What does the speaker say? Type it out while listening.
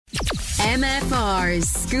MFR's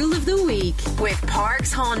School of the Week with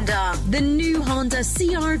Parks Honda. The new Honda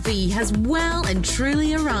CR-V has well and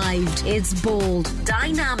truly arrived. It's bold,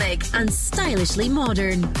 dynamic and stylishly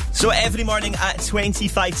modern. So every morning at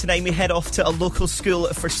 25 to 9 we head off to a local school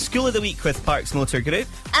for School of the Week with Parks Motor Group.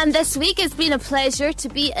 And this week it's been a pleasure to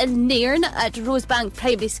be in Nairn at Rosebank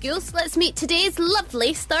Primary School. So let's meet today's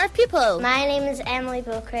lovely star pupil. My name is Emily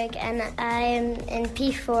Bulcraig and I am in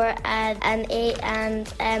P4 and I'm 8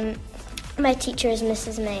 and my teacher is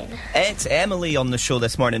Mrs. Main. It's Emily on the show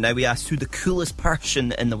this morning. Now we asked who the coolest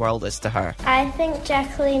person in the world is to her. I think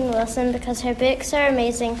Jacqueline Wilson because her books are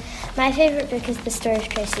amazing. My favourite book is The Story of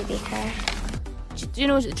Tracy Beaker. Do you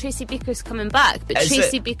know that Tracy Beaker's coming back? But Is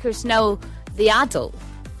Tracy it? Beaker's now the adult.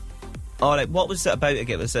 Alright, what was it about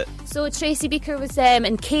again? Was it? So Tracy Beaker was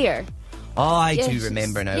in care. Oh, I Yeah, do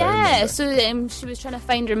remember now. I Yeah, remember. so she was trying to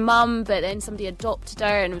find her mum, but then somebody adopted her,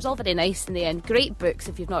 and it was all very nice in the end. Great books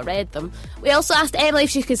if you've not read them. We also asked Emily if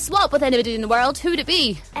she could swap with anybody in the world. Who would it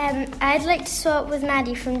be? I'd like to swap with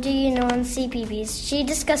Maddie from Do You Know on CPBs. She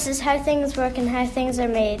discusses how things work and how things are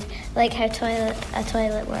made, like how a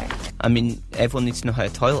toilet works. I mean, everyone needs to know how a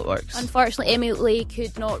toilet works. Unfortunately, Emily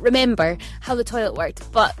could not remember how the toilet worked,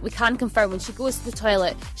 but we can confirm when she goes to the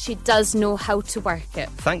toilet, she does know how to work it.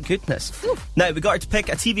 Thank goodness. Now, we got her to pick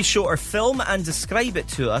a TV show or film and describe it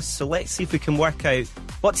to us, so let's see if we can work out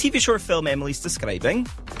what TV show or film Emily's describing.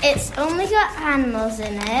 It's only got animals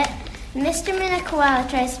in it. Mr. Minna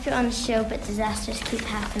tries to put on a show, but disasters keep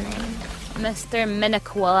happening. Mr.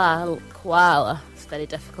 Minna-Koala. It's very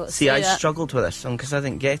difficult to See, say I that. struggled with this one because I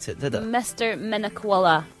didn't get it, did I? Mr.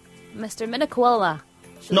 Minna-Koala. Mr. Minna-Koala.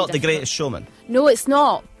 It's really Not The difficult. Greatest Showman. No, it's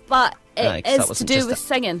not, but Aye, it 'cause that is to wasn't do just with it.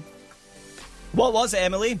 singing. What was it,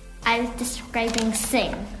 Emily? I was describing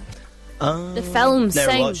Sing. The film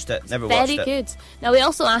Never Sing. watched it, never Very watched it. good. Now, we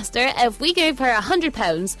also asked her, if we gave her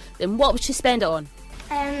 £100, then what would she spend it on?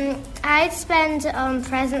 I'd spend it on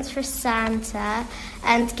presents for Santa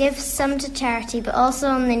and give some to charity, but also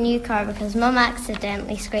on the new car because Mum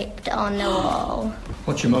accidentally scraped it on the wall.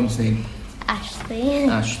 What's your mum's name? Ashley.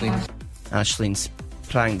 Ashley. Ashleen's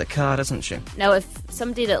pranged the car, isn't she? Now, if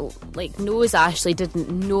somebody that knows Ashley didn't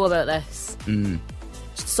know about this,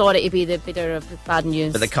 sorry to be the bearer of the bad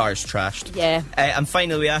news. But the car's trashed. Yeah. And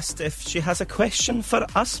finally, we asked if she has a question for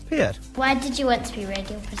us, Pierre. Why did you want to be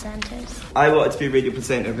radio presenters? I wanted to be a radio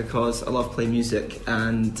presenter because I love playing music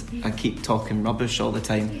and I keep talking rubbish all the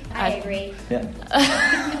time. I agree. Yeah.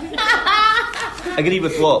 Agree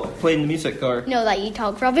with what? Playing the music or? No, that you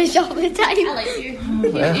talk rubbish all the time. I like you.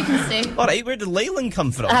 You can say. Alright, where did Leyland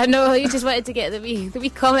come from? I know, you just wanted to get the wee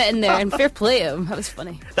comment in there and fair play him. That was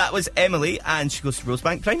funny. That was Emily, and she goes to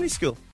Rosebank Primary School.